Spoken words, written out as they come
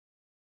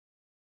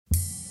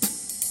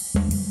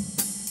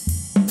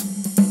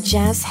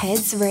Jazz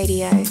Heads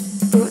Radio,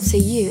 brought to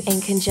you in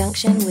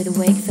conjunction with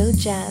Wakefield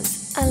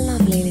Jazz, a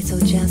lovely little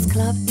jazz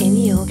club in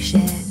Yorkshire.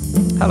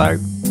 Hello,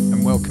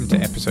 and welcome to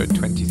episode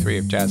 23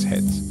 of Jazz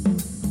Heads.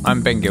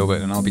 I'm Ben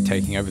Gilbert, and I'll be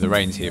taking over the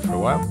reins here for a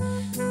while.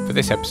 For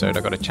this episode,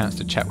 I got a chance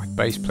to chat with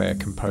bass player,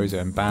 composer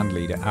and band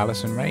leader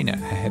Alison Rayner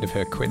ahead of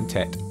her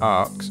quintet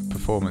ARC's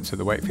performance at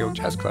the Wakefield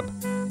Jazz Club.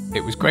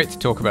 It was great to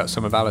talk about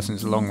some of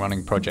Alison's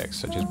long-running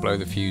projects such as Blow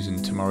the Fuse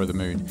and Tomorrow the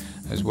Moon,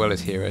 as well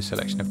as hear her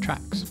selection of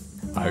tracks.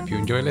 I hope you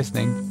enjoy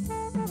listening.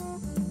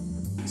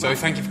 So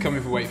thank you for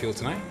coming for Wakefield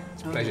tonight.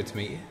 It's a pleasure to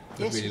meet you.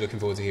 Yes. Really looking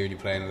forward to hearing you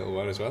play in a little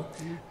while as well.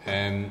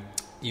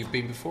 You've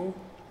been before?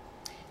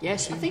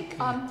 Yes, I think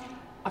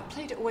I've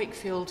played at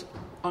Wakefield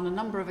on a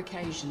number of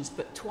occasions,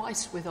 but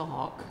twice with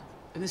ARC,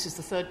 and this is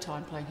the third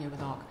time playing here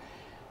with ARC.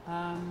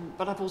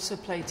 But I've also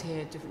played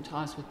here different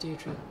times with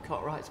Deirdre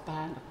Cartwright's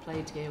band. I've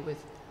played here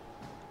with...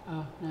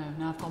 Oh, no,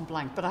 now I've gone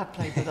blank, but I've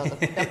played with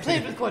I've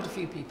played with quite a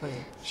few people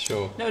here.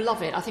 Sure. No,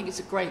 love it. I think it's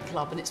a great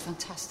club, and it's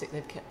fantastic.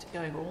 They've kept it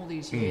going all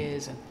these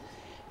years, and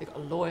they've got a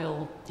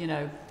loyal,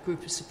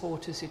 group of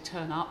supporters who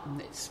turn up, and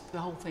the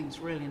whole thing's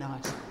really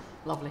nice.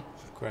 Lovely.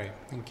 Great,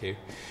 thank you.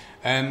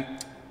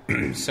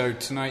 So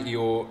tonight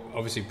you're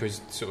obviously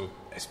sort of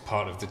as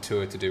part of the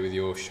tour to do with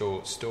your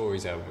short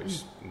stories album,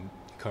 which you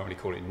can't really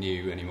call it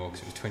new anymore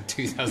because it was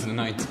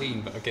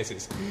 2019. But I guess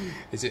is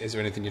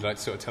there anything you'd like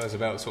to sort of tell us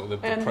about sort of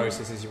the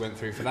processes you went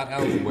through for that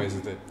album? Where does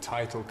the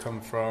title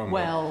come from?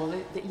 Well,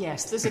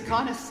 yes, there's a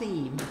kind of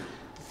theme.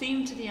 The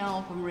theme to the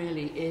album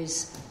really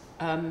is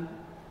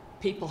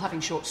people having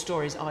short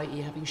stories,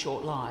 i.e. having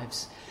short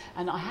lives.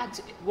 And I had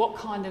what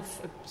kind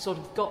of sort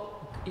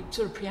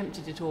of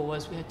preempted it all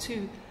was we had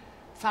two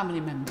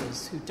family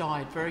members who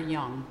died very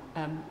young,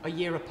 a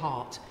year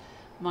apart.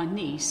 My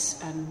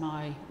niece and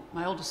my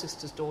older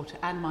sister's daughter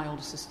and my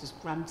older sister's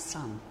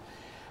grandson.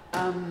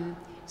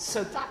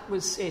 So that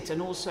was it.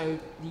 And also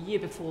the year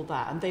before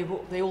that, and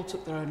they all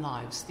took their own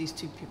lives. These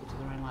two people took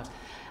their own lives.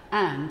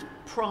 And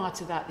prior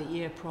to that, the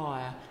year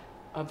prior,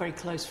 a very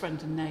close friend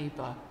and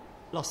neighbour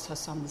lost her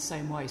son the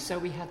same way. So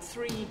we had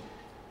three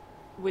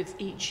with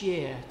each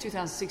year,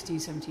 2016,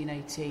 17,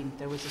 18,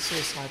 there was a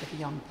suicide of a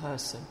young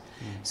person.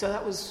 So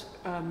that was,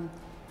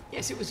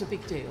 yes, it was a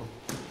big deal.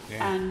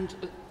 Yeah. And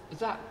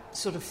that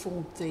sort of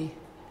formed the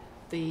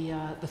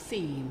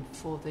theme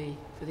for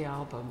the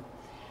album.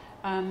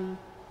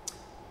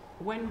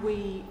 When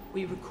we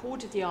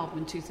recorded the album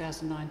in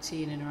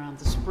 2019 in around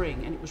the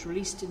spring, and it was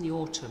released in the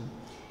autumn,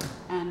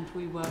 and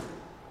we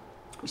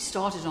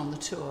started on the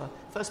tour.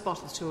 First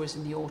part of the tour was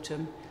in the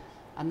autumn,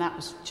 and that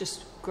was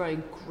just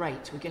growing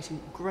great. We're getting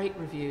great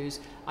reviews.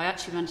 I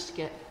actually managed to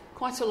get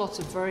quite a lot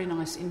of very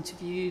nice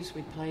interviews.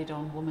 We played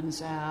on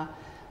Woman's Hour.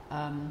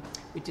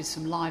 We did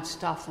some live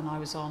stuff, and I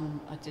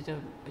did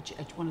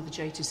one of the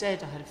J to Z.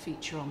 I had a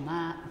feature on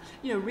that.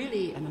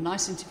 Really, and a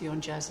nice interview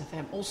on Jazz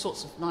FM, all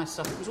sorts of nice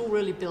stuff. It was all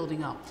really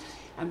building up.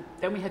 And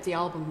then we had the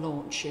album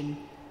launch in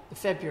the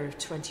February of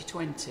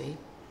 2020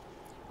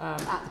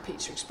 at the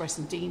Pizza Express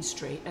in Dean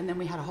Street, and then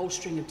we had a whole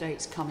string of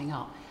dates coming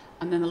up.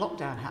 And then the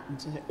lockdown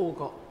happened, and it all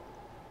got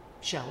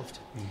shelved.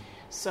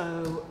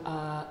 So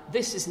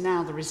this is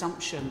now the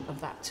resumption of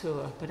that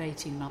tour, but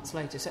 18 months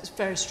later. So it's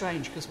very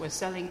strange because we're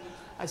selling,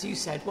 as you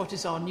said, what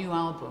is our new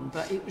album,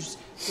 but it was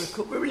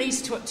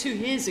released 2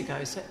 years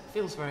ago, so it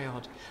feels very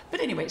odd. But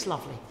anyway, it's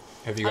lovely.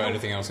 Have you got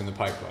anything else in the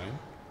pipeline?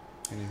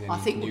 I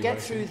think we'll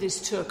get through this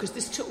tour, because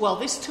this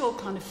tour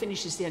kind of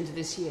finishes the end of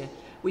this year.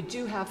 We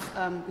do have,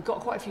 we've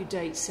got quite a few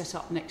dates set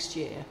up next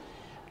year,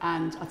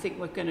 and I think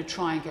we're going to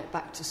try and get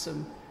back to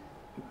some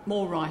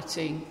more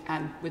writing,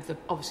 and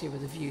obviously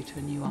with a view to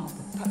a new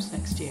album, perhaps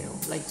next year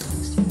or later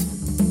next year.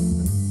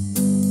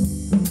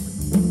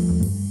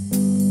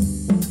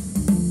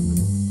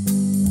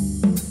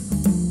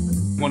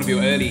 One of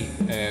your early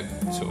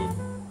sort of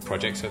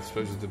projects, I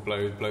suppose, is the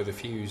Blow the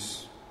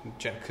Fuse.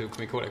 Jack, can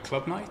we call it a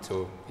club night,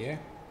 or yeah?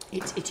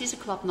 It is a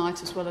club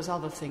night as well as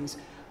other things.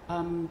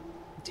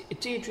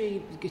 Deirdre,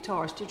 the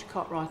guitarist, Deirdre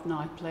Cartwright and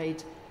I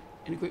played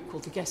in a group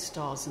called the Guest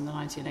Stars in the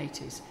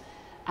 1980s.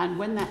 And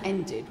when that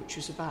ended, which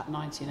was about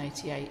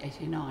 1988,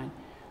 89,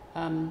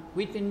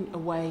 we'd been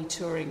away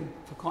touring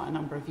for quite a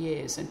number of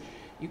years, and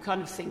you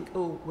kind of think,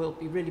 oh, we'll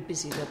be really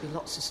busy, there'll be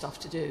lots of stuff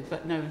to do.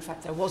 But no, in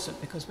fact, there wasn't,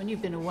 because when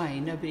you've been away,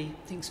 nobody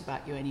thinks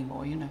about you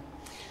anymore,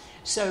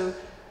 So,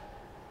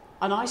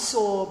 and I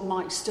saw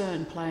Mike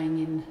Stern playing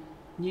in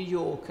New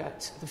York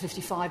at the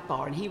 55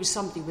 Bar, and he was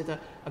somebody with a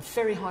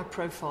very high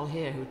profile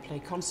here who would play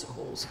concert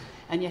halls,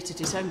 and yet at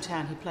his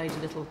hometown he played a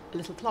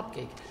little club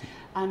gig.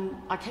 And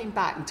I came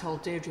back and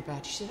told Deirdre about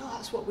it. She said, oh,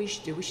 that's what we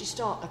should do. We should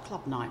start a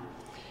club night.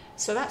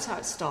 So that's how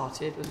it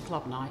started, with a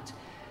club night.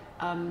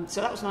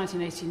 So that was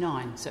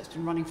 1989, so it's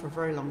been running for a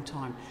very long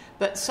time.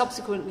 But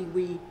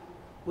subsequently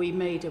we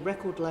made a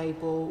record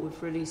label.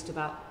 We've released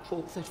about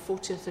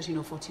 13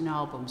 or 14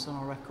 albums on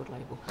our record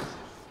label.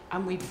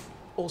 And we've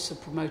also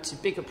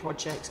promoted bigger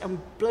projects. And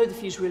Blow the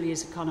Fuse really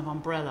is a kind of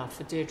umbrella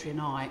for Deirdre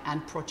and I,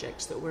 and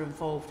projects that we're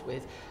involved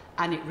with.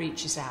 And it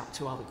reaches out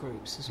to other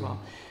groups as well.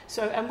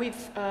 So, and we've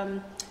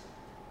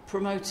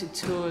promoted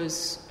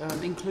tours,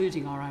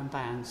 including our own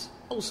bands,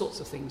 all sorts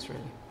of things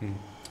really.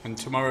 And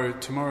Tomorrow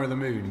the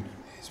Moon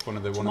is one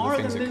of the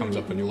things that comes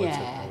up on your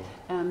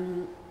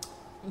website.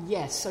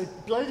 Yes, so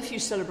Blow the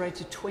Fuse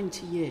celebrated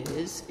 20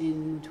 years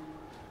in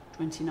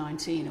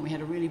 2019, and we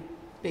had a really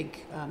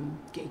big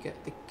gig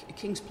at the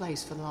King's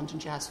Place for the London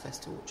Jazz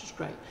Festival, which was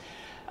great.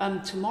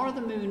 Tomorrow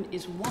the Moon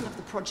is one of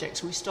the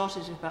projects, and we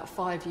started it about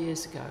 5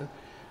 years ago.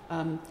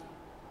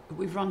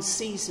 We've run a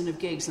season of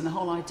gigs, and the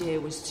whole idea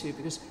was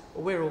because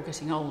we're all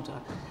getting older,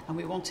 and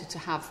we wanted to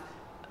have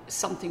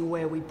something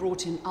where we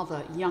brought in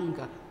other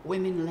younger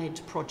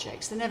women-led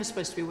projects. They're never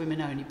supposed to be women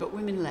only, but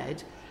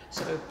women-led,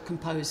 so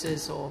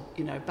composers or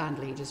band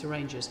leaders,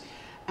 arrangers,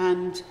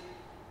 and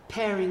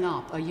pairing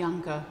up a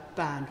younger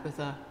band with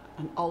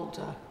an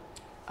older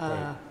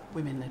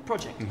women-led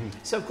project.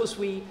 So of course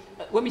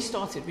when we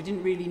started, we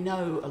didn't really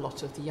know a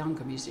lot of the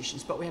younger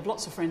musicians, but we have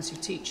lots of friends who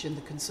teach in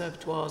the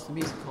conservatoires, the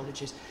music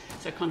colleges,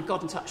 so I kind of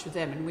got in touch with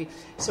them, and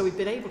we've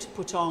been able to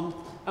put on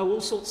all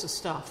sorts of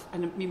stuff.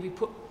 And I mean, we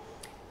put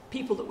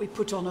people that we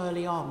put on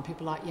early on,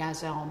 people like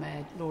Yaz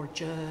Ahmed, Laura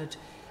Jerd,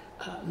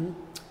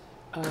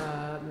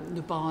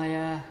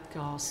 Nubaya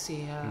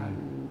Garcia,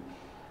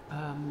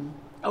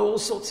 all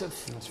sorts of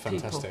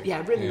people.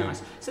 Yeah, really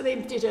nice. So they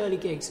did early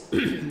gigs.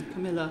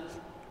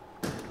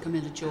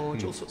 Camilla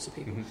George, all sorts of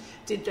people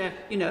did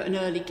an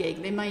early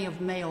gig. They may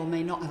or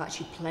may not have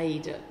actually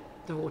played at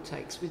the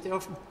Vortex. They're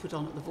often put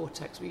on at the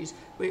Vortex. We're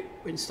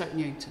in Stoke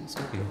Newington, so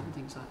we put on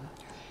things like that.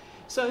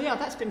 So yeah,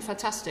 that's been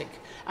fantastic,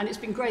 and it's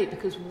been great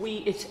because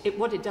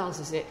what it does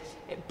is it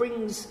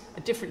brings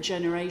a different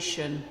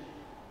generation.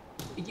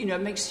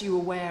 It makes you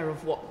aware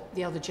of what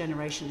the other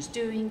generation is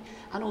doing,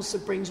 and also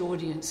brings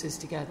audiences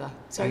together.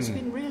 So it's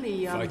been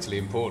really vitally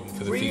important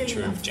for the really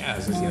future of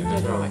jazz, isn't it?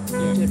 Dead right.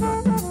 Dead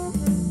right.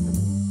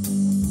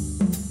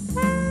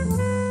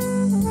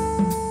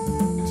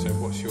 So,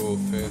 what's your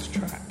first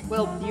track?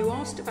 Well, you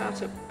asked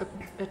about a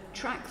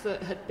track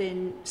that had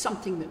been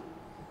something that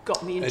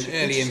got me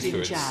interested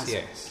in jazz.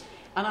 Yes.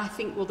 And I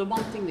think, the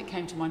one thing that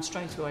came to mind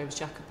straight away was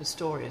Jaco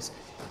Pastorius.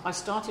 I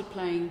started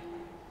playing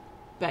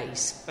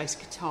bass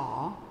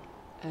guitar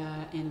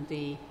in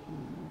the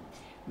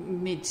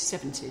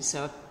mid-70s,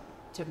 so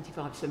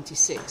 75,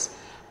 76.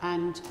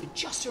 And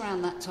just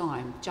around that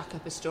time, Jaco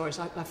Pastorius,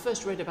 I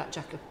first read about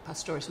Jaco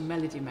Pastorius and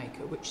Melody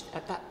Maker, which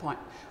at that point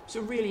was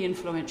a really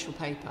influential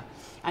paper,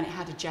 and it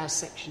had a jazz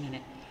section in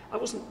it. I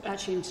wasn't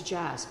actually into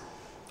jazz,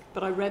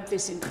 but I read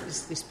this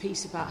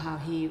piece about how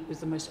he was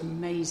the most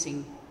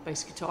amazing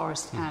bass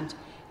guitarist, and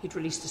he'd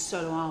released a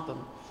solo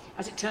album.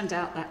 As it turned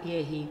out, that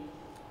year he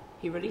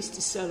released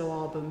his solo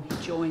album. He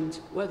joined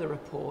Weather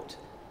Report.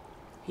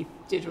 He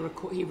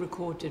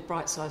recorded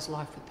Bright Size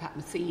Life with Pat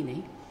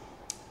Metheny,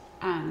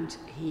 and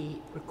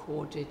he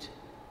recorded,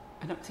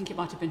 I don't think it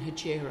might have been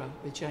Hejira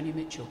with Joni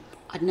Mitchell.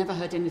 I'd never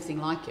heard anything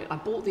like it. I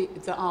bought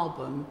the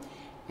album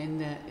in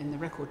the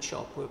record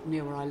shop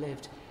near where I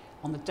lived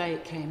on the day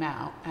it came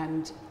out,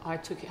 and I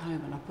took it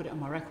home and I put it on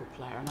my record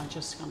player, and I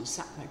just kind of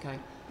sat there going,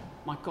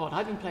 my God,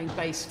 I've been playing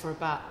bass for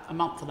about a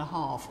month and a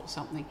half or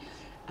something,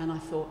 and I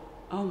thought,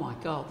 oh my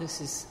God,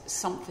 this is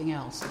something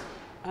else.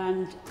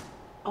 And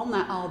on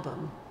that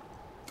album,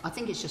 I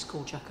think it's just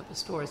called Jaco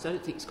Pastorius, I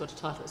don't think it's got a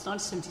title, it's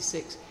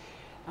 1976,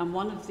 and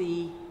one of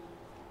the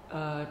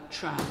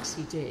tracks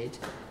he did,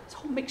 it's a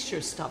whole mixture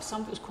of stuff,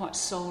 some of it was quite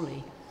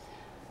soul-y.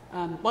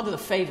 One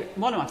of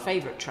my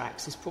favourite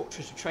tracks is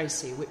Portrait of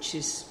Tracy, which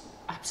is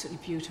absolutely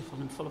beautiful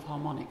and full of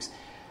harmonics.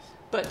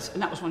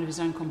 And that was one of his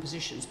own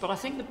compositions. But I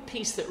think the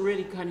piece that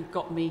really kind of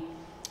got me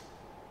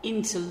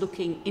into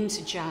looking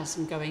into jazz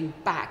and going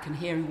back and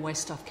hearing where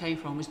stuff came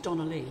from was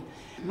Donna Lee.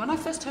 When I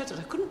first heard it,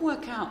 I couldn't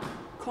work out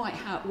quite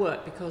how it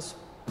worked, because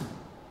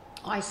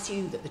I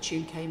assumed that the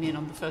tune came in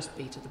on the first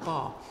beat of the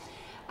bar.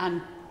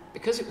 And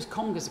because it was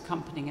congas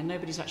accompanying and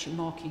nobody's actually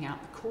marking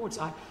out the chords,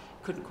 I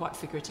couldn't quite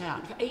figure it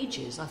out. For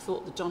ages, I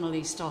thought that Donna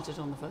Lee started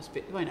on the first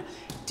bit,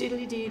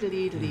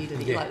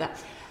 diddly-diddly-diddly, like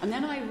that. And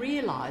then I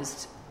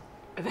realised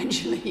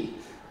eventually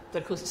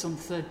that, of course, it's on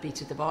the third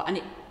beat of the bar, and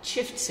it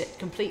shifts it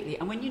completely.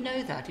 And when you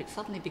know that, it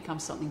suddenly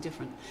becomes something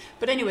different.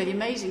 But anyway, the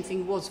amazing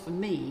thing was, for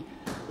me,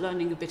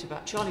 learning a bit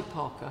about Charlie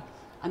Parker,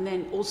 and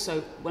then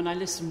also when I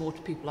listened more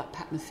to people like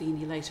Pat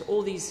Metheny later,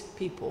 all these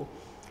people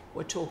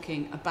were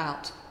talking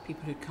about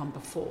people who'd come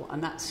before,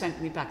 and that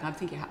sent me back. And I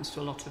think it happens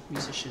to a lot of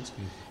musicians.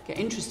 Get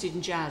interested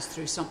in jazz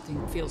through something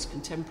that feels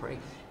contemporary.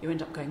 You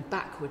end up going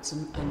backwards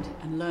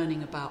and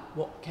learning about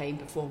what came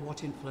before,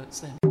 what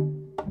influenced them.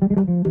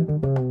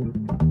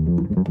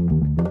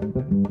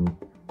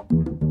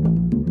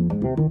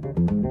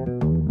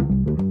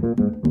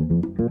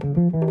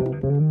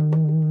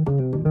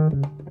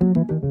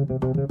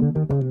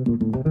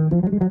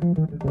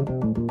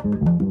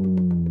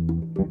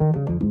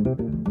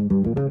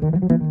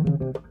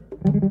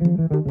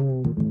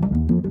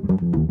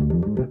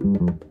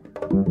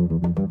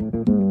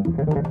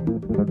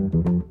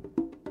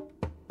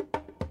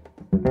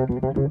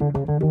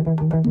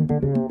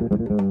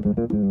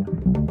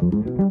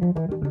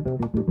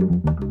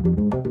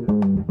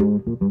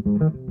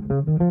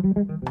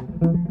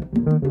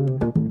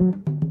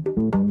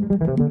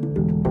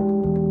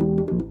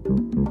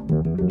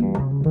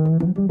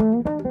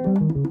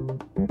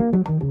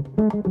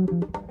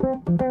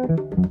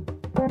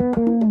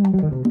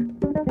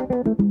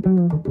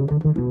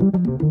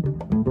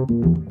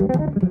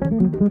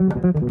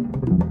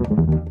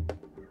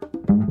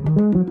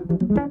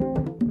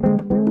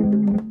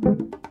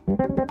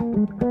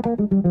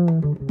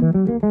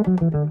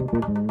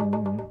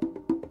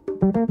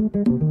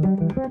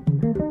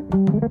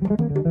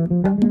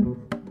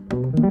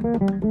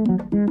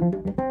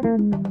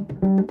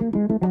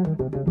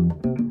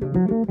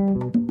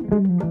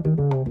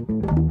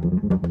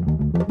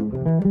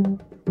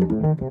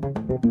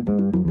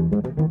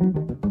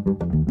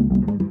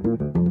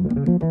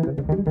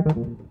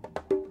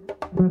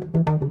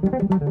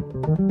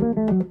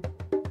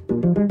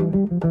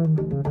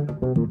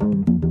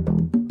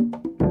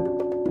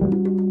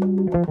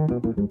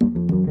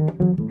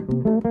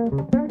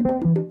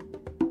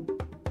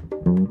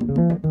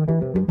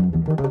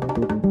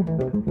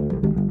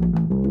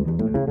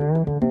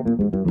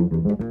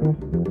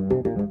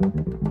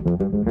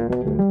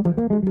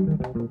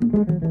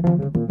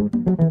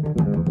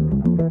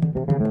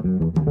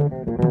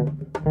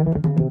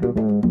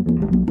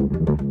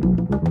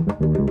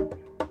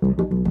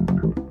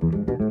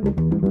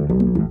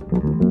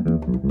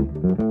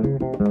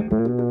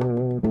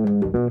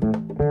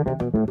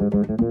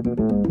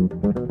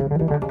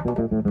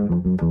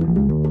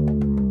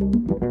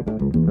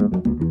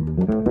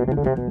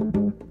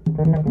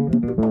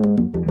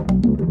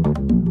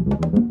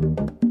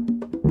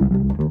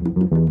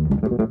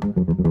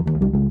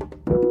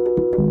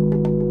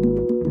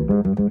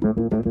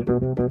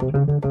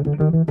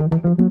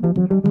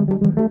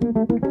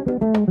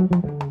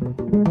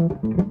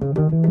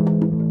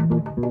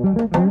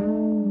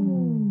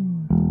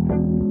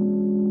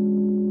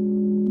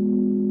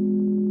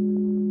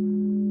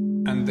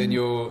 And then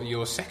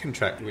your second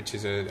track, which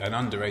is an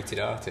underrated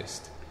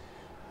artist.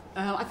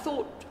 I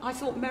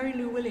thought Mary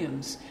Lou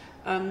Williams.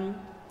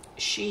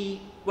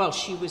 She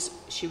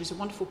was a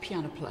wonderful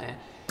piano player.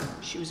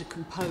 She was a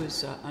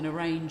composer, an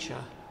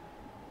arranger,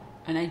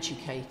 an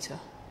educator.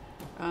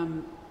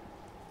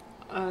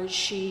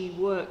 She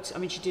worked. I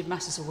mean, she did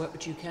masses of work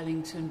with Duke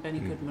Ellington, Benny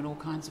Goodman, all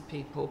kinds of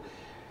people.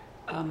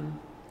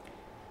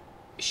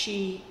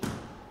 She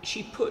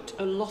put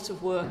a lot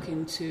of work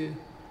into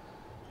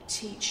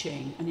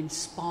teaching and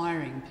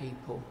inspiring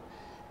people.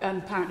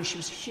 Apparently she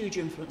was a huge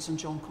influence on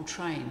John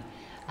Coltrane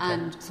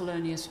and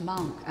Thelonious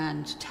Monk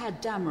and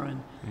Tad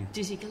Dameron,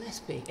 Dizzy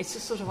Gillespie. It's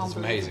just sort of That's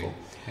unbelievable. amazing.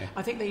 Yeah.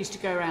 I think they used to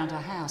go around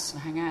her house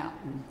and hang out.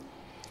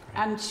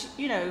 And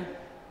you know,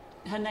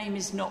 her name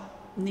is not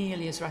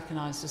nearly as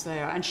recognised as they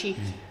are. And she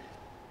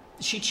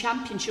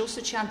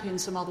also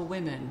championed some other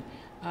women.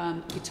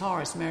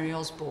 Guitarist Mary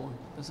Osborne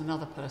was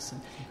another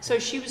person. So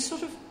she was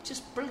sort of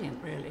just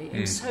brilliant, really,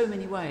 in so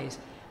many ways.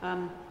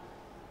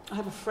 I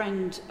have a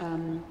friend,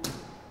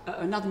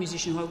 another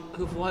musician who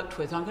I've worked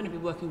with. I'm going to be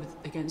working with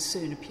again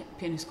soon, a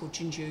pianist called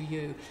Jinju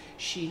Yu.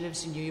 She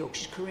lives in New York.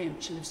 She's Korean,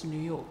 but she lives in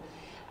New York.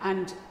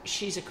 And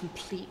she's a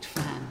complete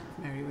fan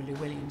of Mary Lou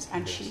Williams.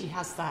 And she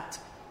has that,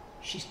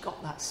 she's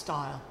got that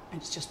style. And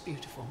it's just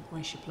beautiful, the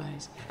way she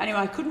plays. Anyway,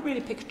 I couldn't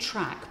really pick a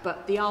track,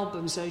 but the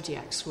album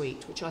Zodiac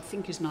Suite, which I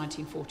think is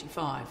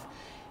 1945,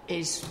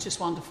 is just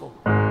wonderful.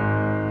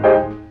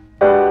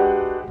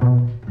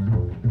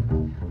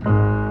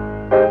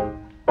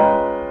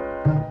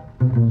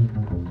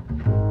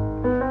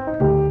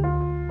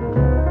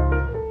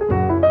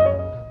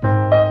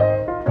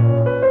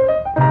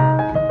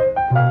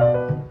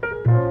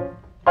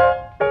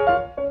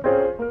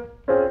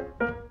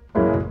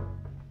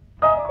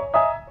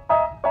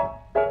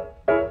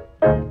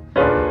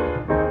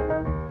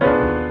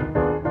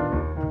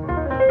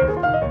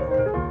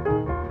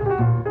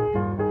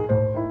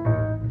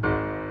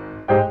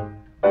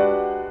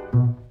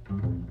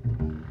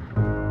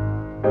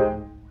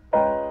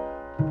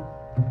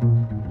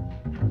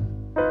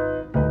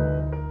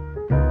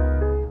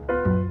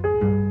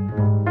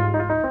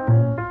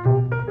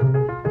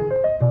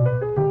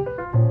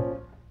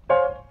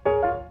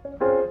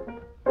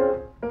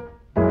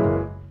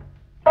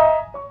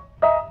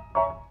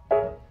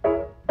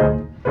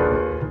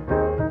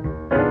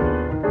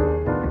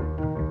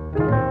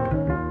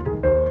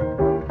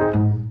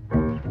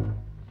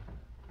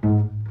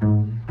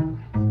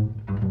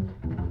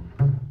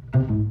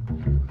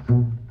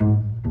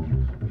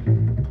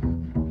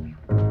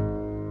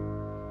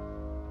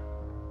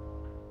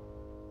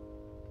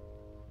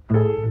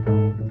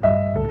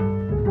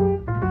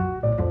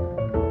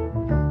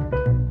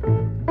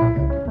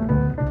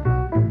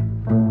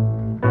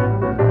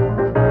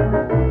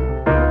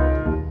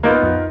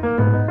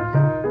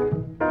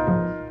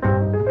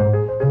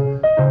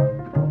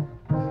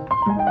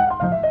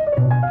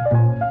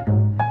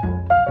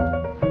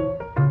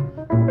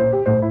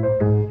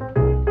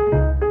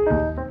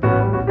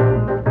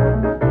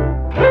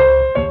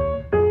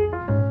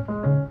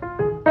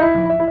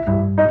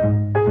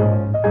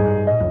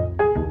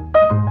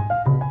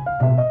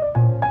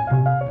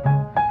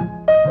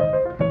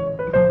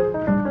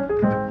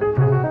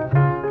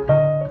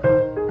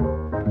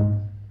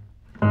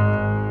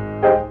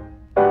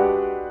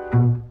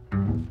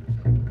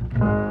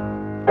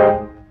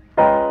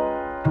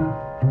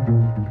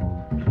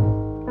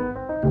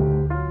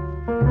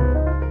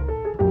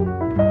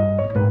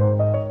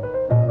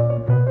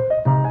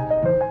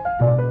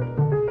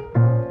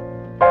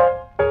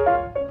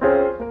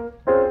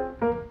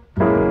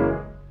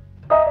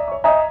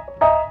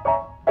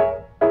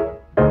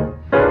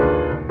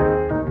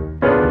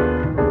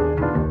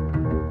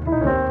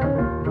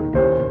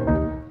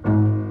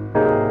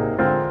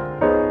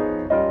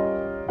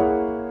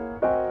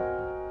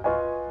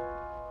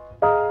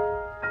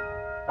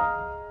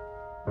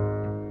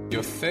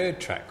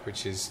 track,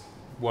 which is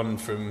one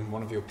from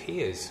one of your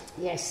peers.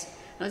 Yes.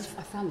 I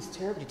found this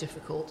terribly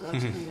difficult. I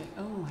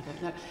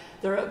don't know.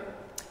 There are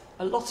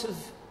a lot of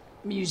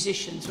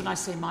musicians, when I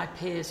say my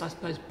peers, I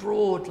suppose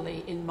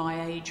broadly in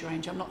my age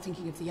range. I'm not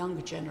thinking of the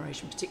younger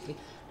generation particularly,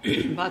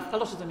 but a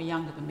lot of them are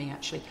younger than me,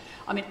 actually.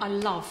 I mean, I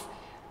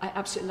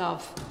absolutely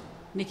love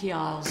Nikki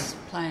Isles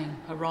playing,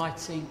 her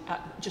writing,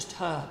 just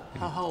her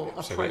whole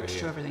approach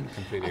to everything.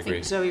 I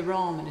think Zoe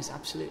Rahman is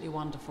absolutely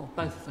wonderful,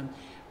 both of them.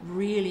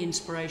 Really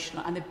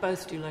inspirational, and they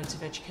both do loads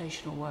of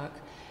educational work,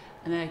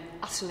 and they're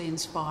utterly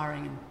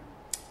inspiring and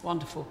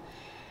wonderful,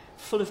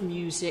 full of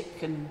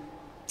music and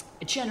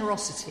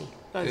generosity,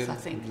 both, I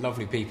think.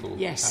 Lovely people.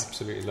 Yes.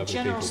 Absolutely lovely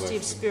generosity people.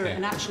 of spirit,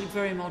 and actually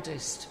very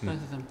modest, both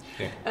of them.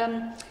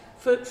 Yeah.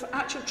 For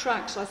actual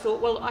tracks, I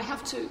thought, well,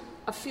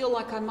 I feel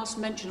like I must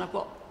mention I've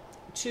got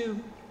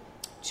two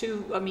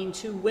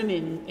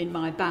women in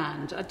my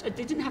band. They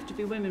didn't have to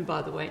be women,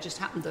 by the way, it just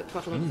happened that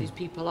quite a lot of these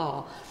people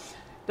are.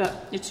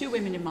 But the two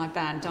women in my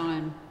band,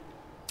 Diane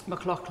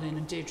McLaughlin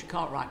and Deirdre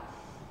Cartwright,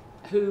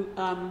 who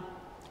are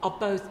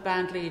both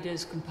band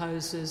leaders,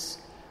 composers,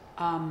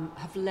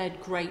 have led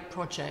great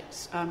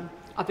projects.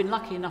 I've been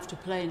lucky enough to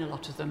play in a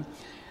lot of them.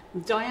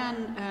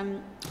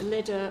 Diane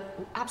led an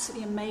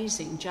absolutely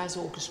amazing jazz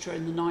orchestra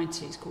in the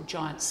 90s called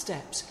Giant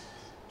Steps,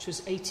 which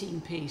was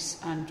 18-piece,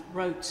 and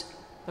wrote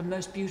the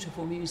most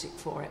beautiful music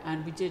for it.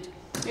 And we did...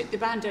 the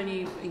band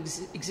only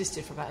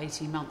existed for about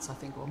 18 months, I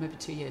think, or maybe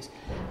 2 years.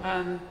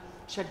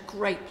 She had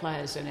great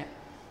players in it.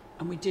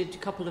 And we did a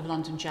couple of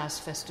London jazz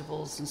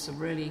festivals and some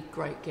really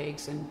great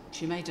gigs, and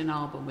she made an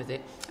album with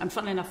it. And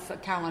funnily enough,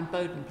 Caroline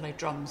Bowden played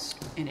drums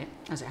in it,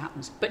 as it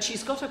happens. But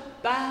she's got a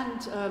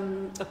band,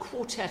 a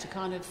quartet,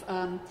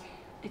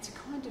 it's a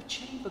kind of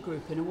chamber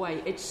group in a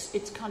way.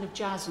 It's kind of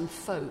jazz and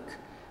folk,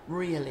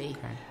 really.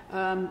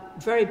 Okay.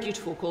 Very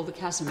beautiful, called the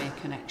Casimir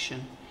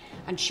Connection.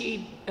 And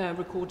she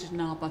recorded an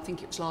album, I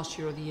think it was last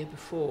year or the year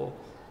before.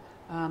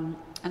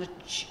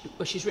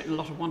 She's written a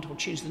lot of wonderful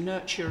tunes. The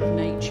Nurture of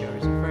Nature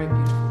is a very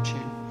beautiful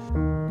tune.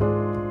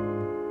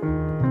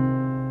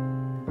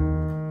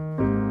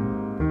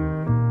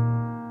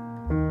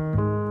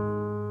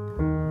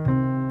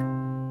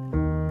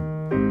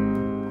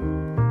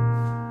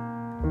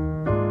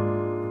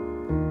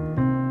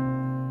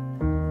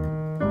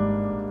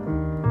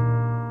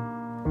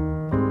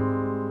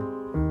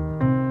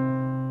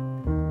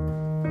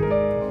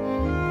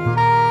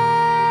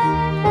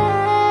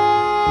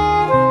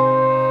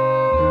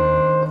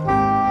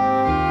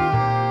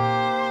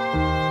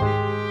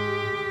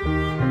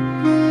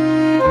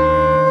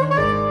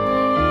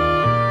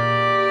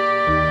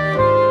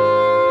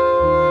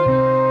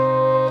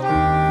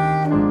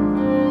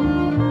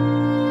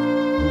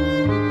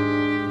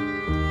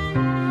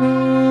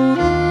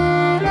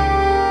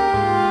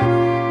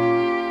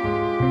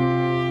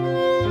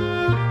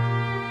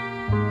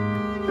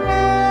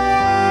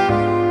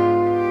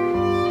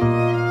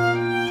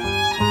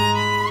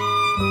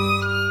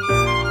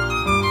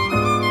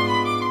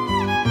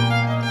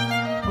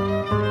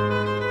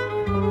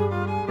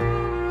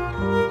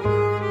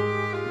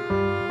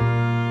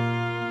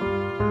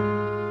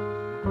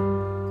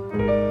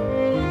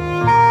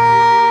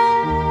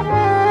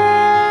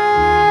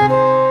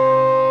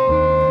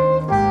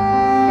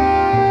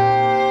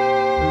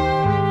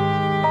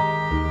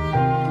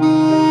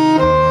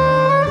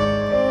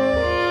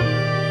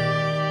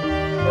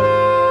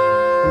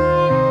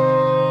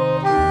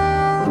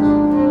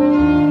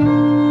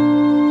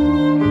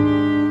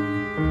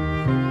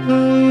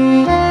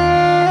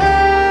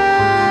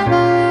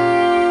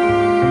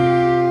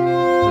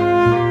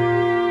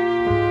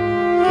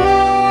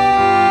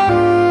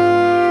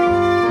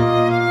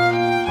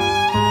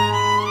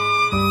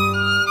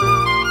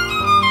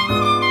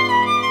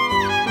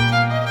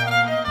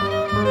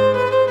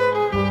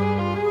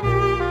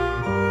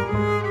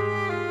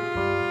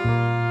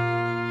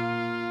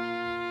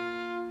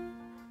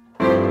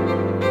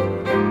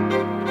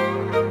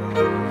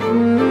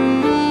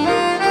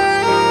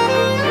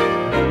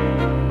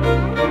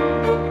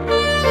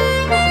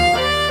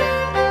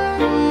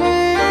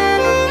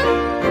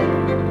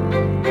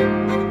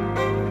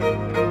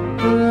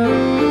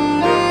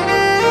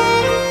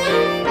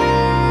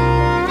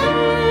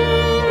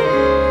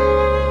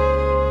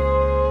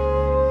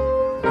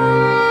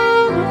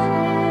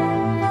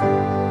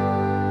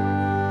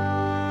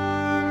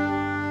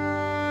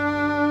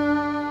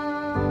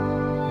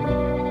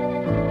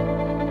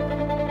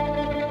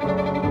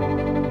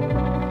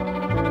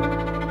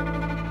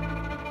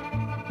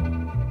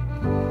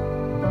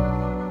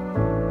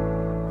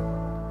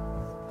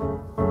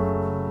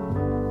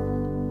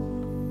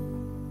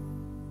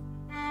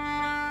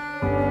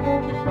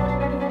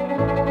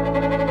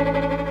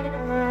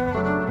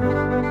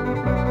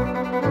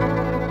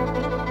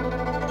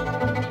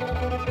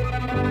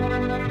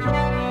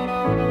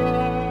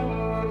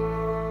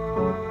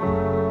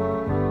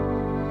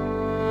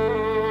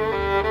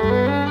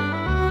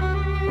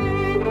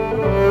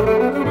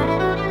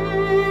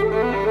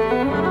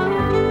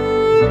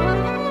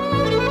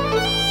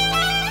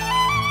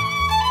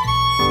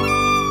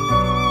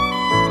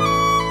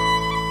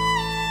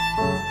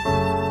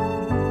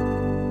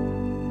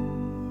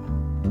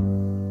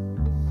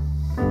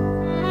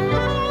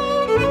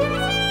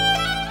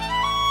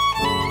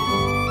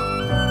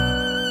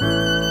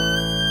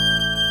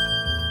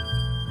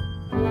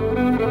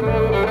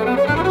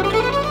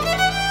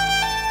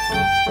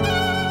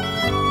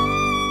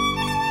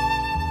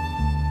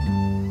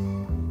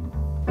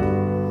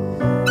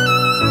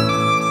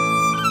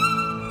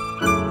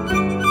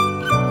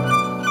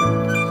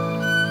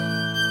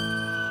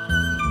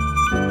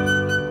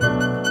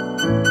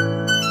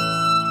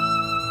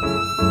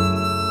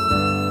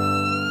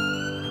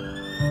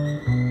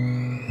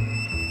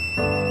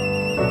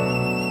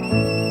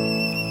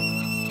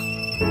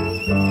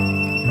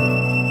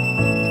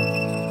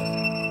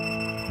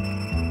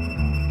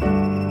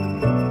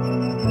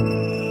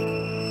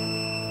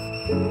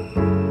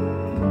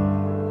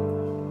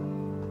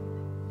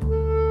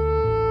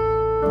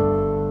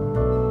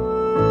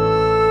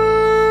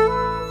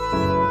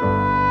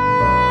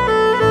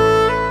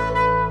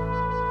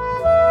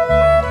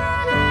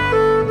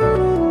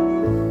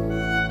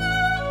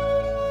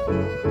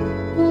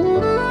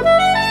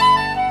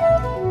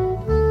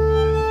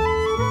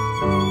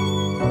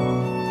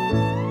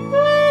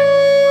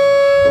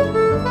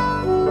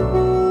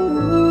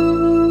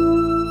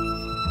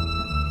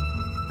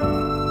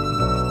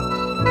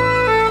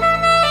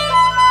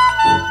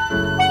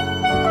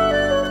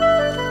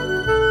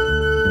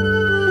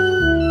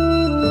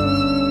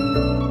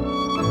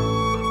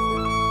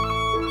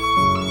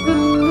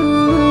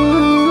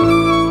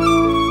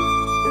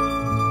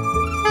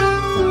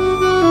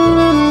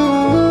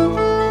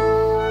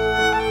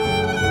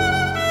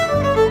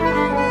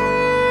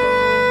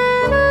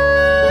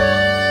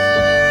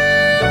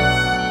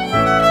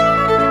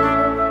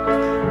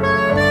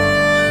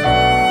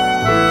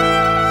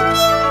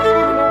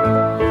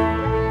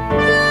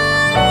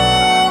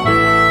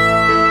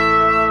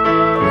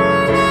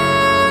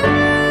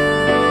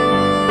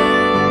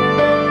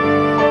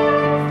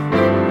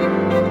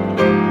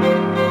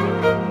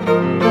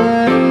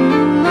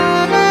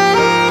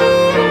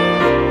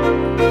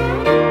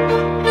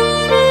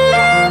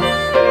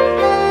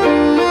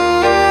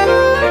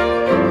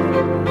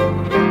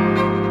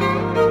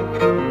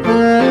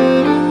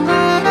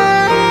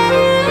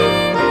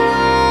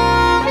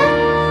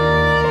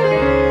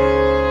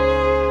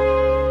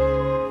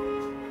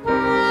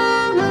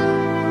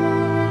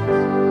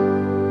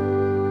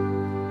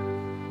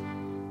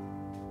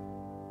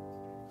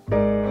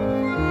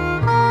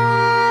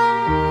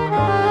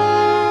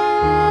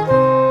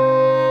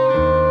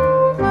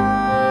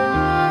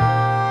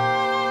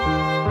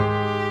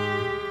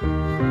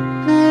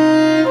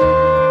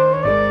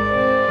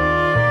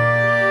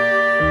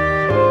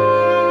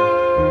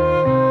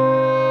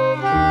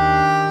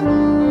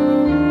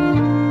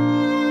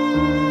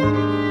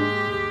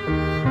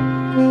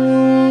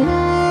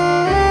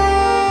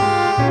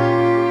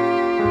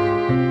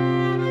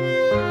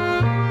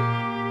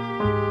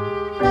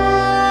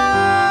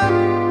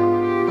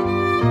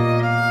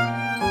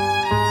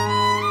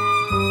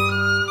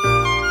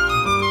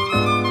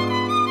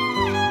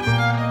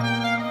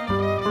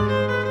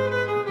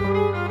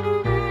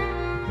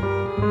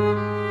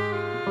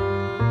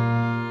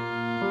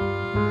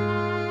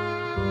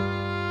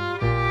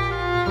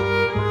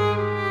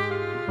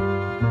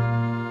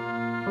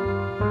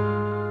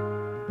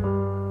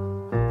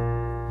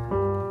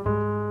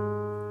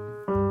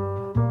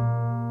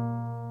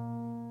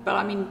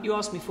 I mean, you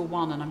asked me for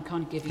one, and I'm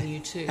kind of giving you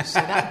two, so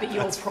that'd be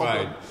your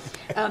problem.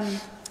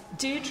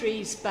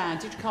 Deirdre's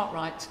band, Deirdre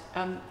Cartwright,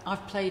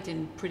 I've played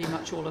in pretty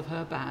much all of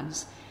her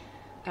bands,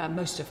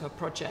 most of her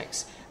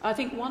projects. I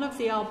think one of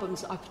the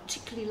albums I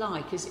particularly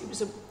like is it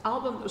was an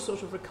album that was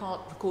sort of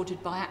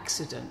recorded by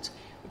accident,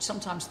 which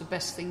sometimes the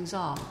best things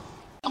are.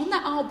 On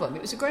that album,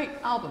 it was a great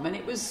album, and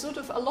it was sort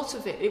of, a lot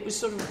of it was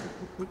sort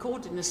of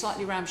recorded in a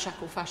slightly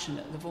ramshackle fashion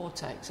at the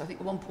Vortex. I think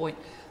at one point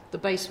the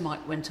bass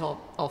mic went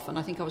off, and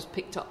I think I was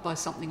picked up by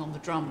something on the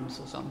drums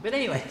or something. But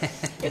anyway,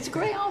 it's a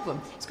great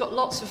album. It's got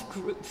lots of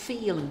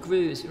feel and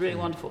grooves, really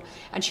wonderful.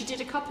 And she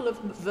did a couple of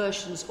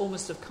versions,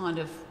 almost of kind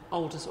of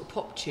older sort of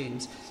pop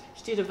tunes.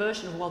 She did a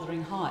version of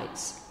Wuthering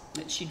Heights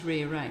that she'd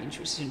rearranged,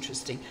 which is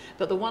interesting.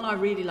 But the one I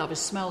really love is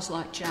Smells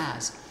Like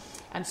Jazz.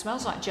 And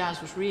Smells Like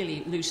Jazz was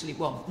really loosely,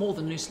 well, more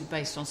than loosely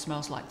based on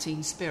Smells Like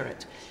Teen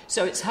Spirit.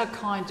 So it's her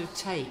kind of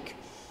take,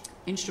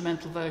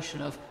 instrumental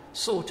version of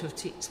sort of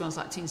Smells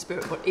Like Teen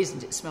Spirit, but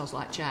isn't it Smells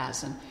Like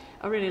Jazz? And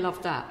I really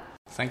loved that.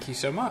 Thank you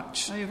so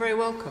much. Oh, you're very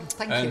welcome.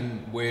 Thank you.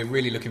 We're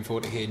really looking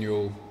forward to hearing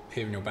your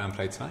band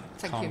play tonight.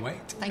 Can't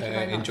wait. Thank you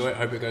very much. Enjoy it.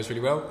 Hope it goes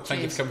really well. Cheers.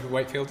 Thank you for coming from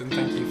Wakefield, and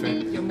thank you for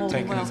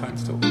taking the time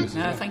to talk to us.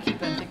 No, thank you,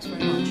 Ben. Thanks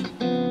very much.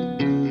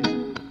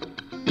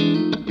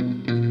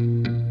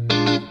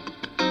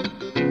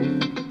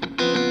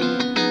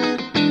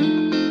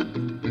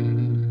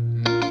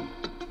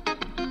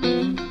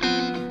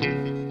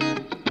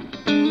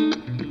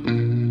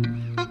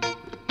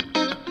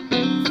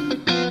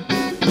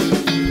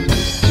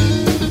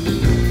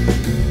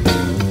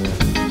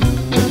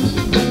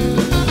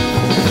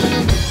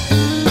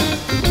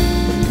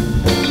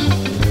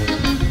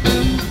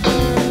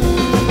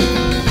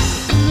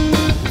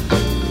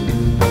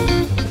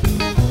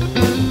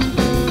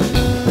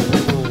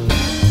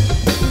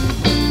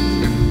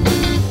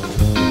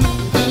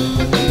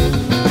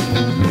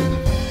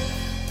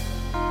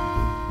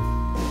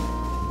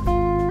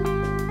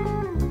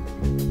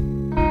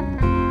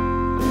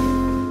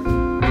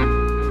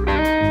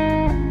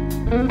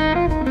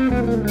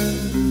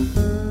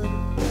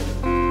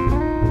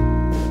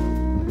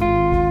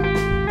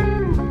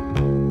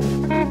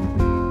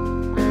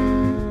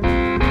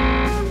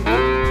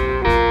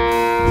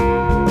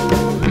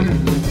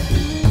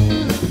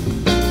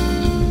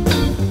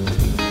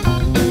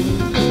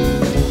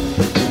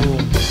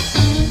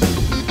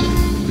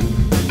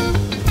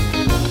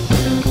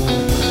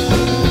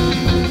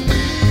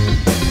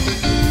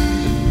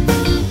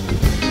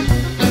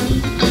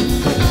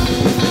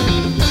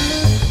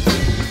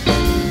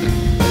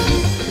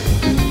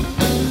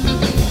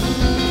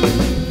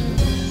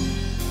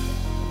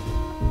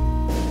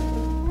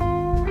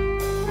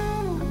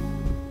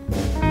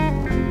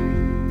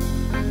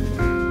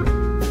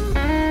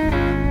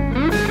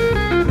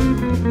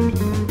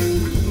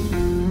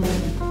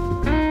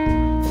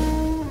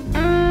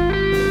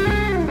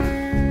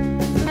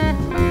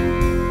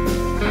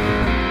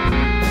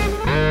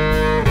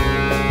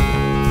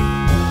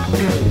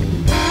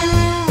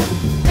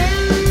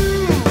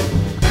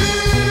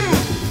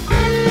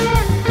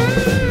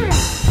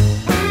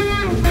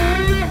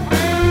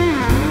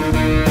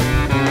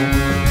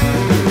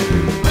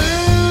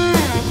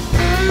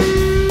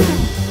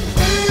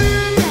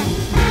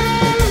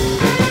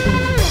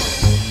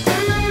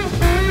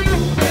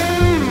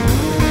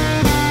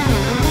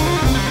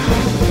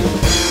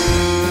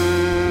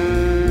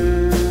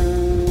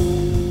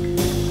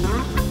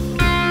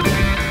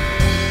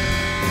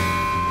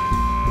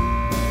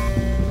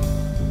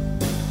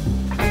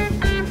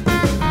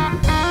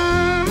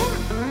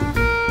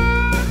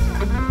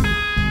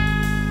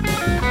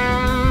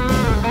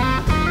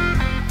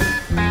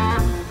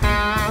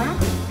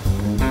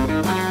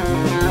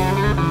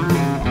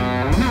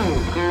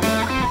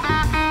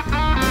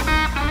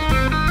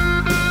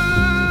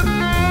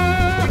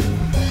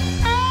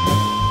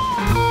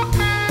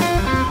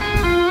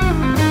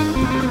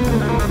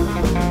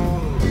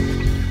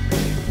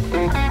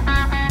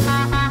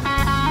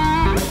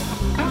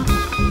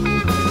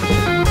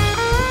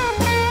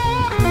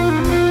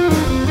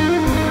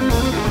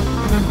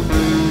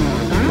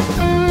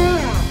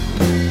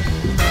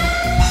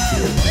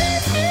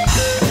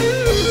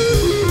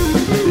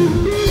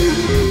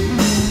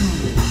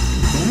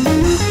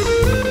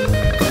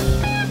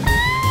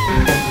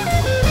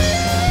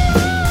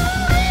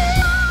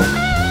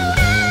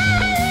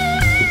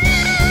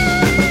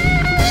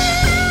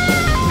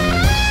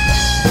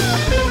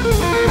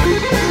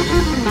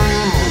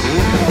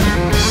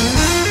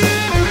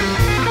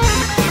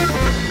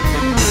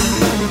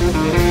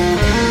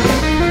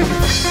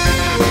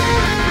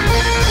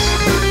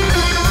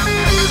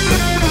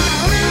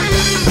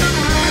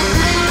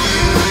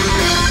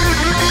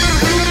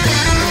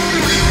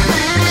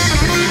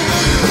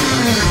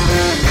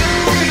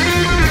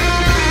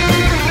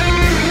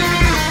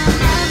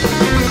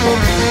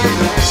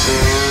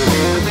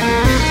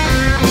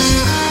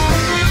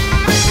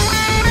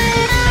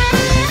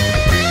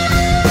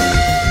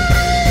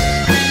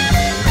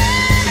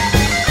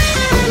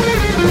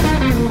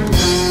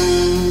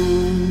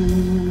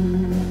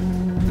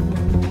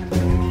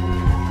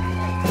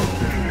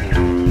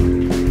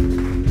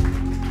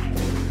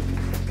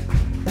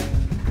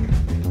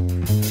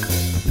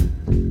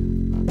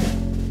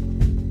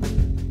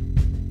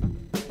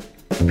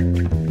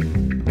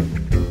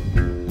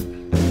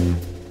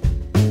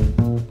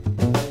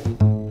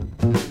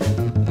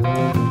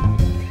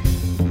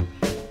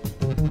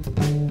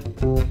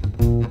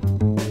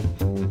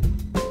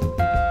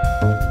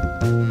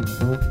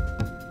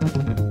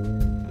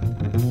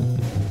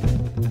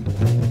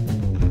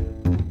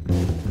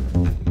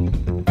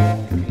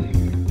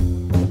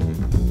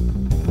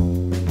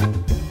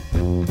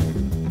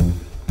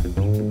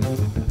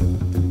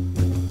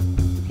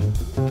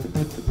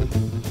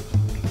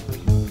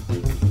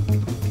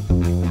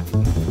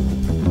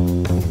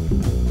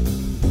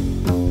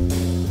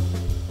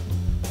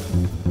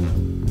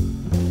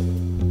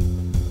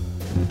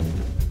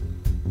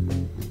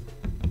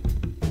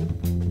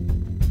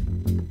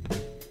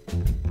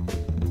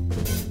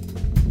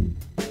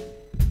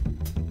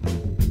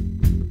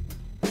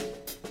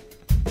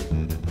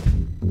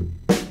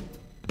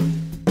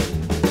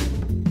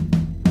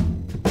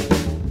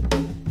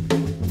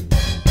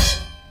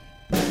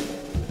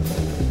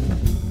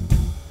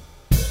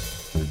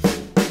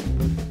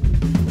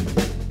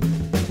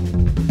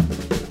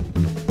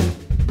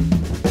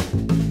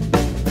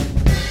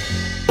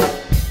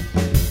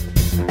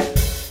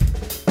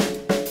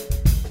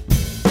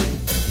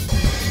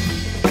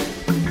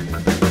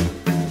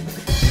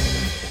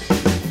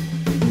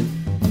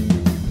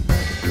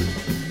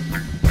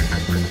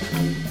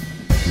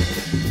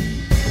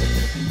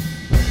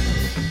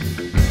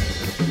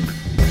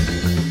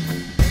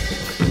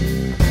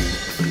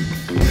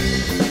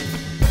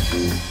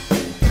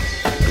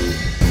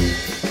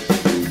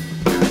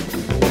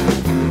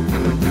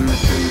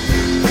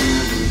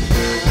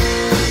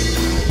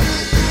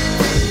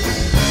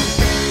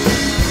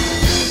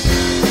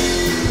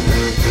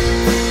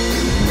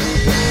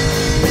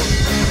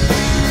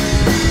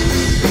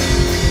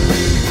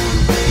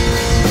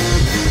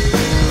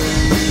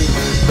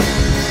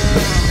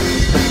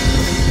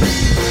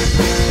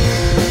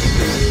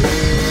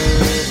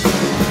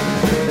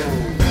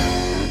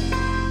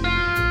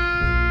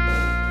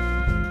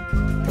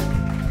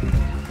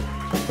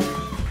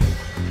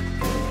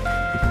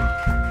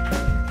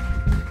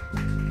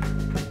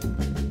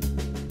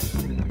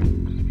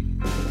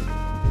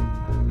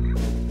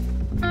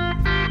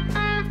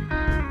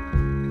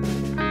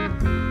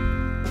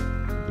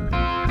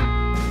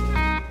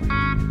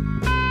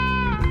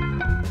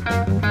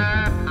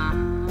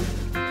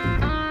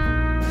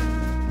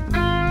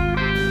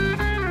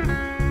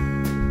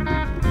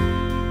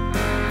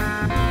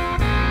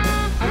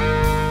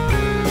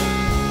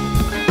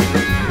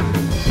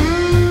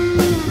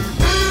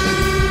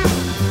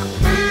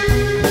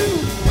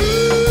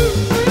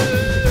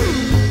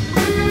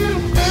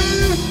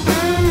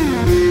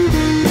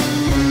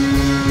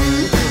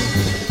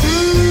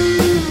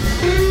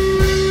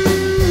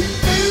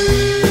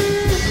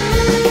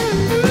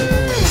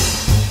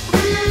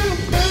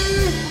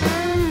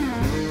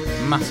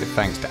 massive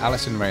thanks to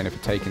Alison Rayner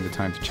for taking the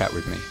time to chat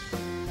with me.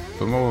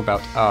 For more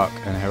about ARC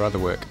and her other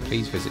work,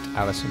 please visit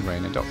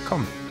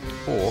alisonrayner.com,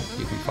 or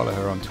you can follow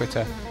her on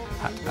Twitter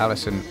at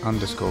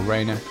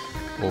Alison_Rayner,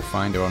 or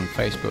find her on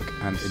Facebook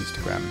and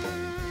Instagram.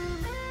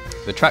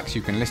 The tracks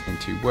you've been listening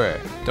to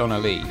were Donna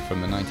Lee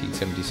from the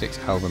 1976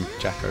 album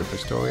Jaco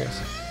Pastorius,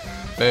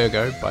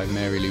 Virgo by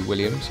Mary Lou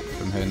Williams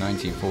from her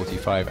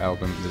 1945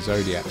 album The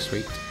Zodiac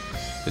Suite,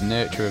 The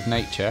Nurture of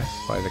Nature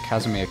by the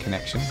Casimir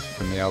Connection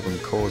from the album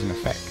Cause and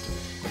Effect,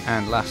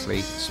 and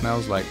lastly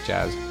Smells Like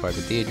Jazz by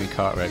the Deirdre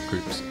Cartwright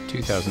Group's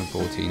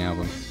 2014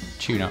 album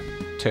Tune Up,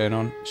 Turn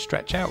On,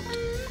 Stretch Out.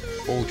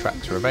 All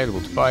tracks are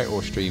available to buy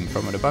or stream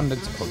from an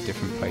abundance of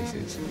different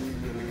places.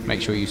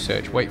 Make sure you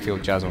search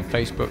Wakefield Jazz on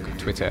Facebook,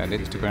 Twitter and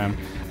Instagram,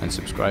 and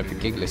subscribe for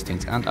gig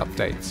listings and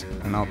updates,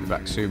 and I'll be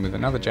back soon with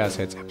another Jazz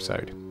Heads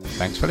episode.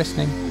 Thanks for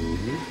listening.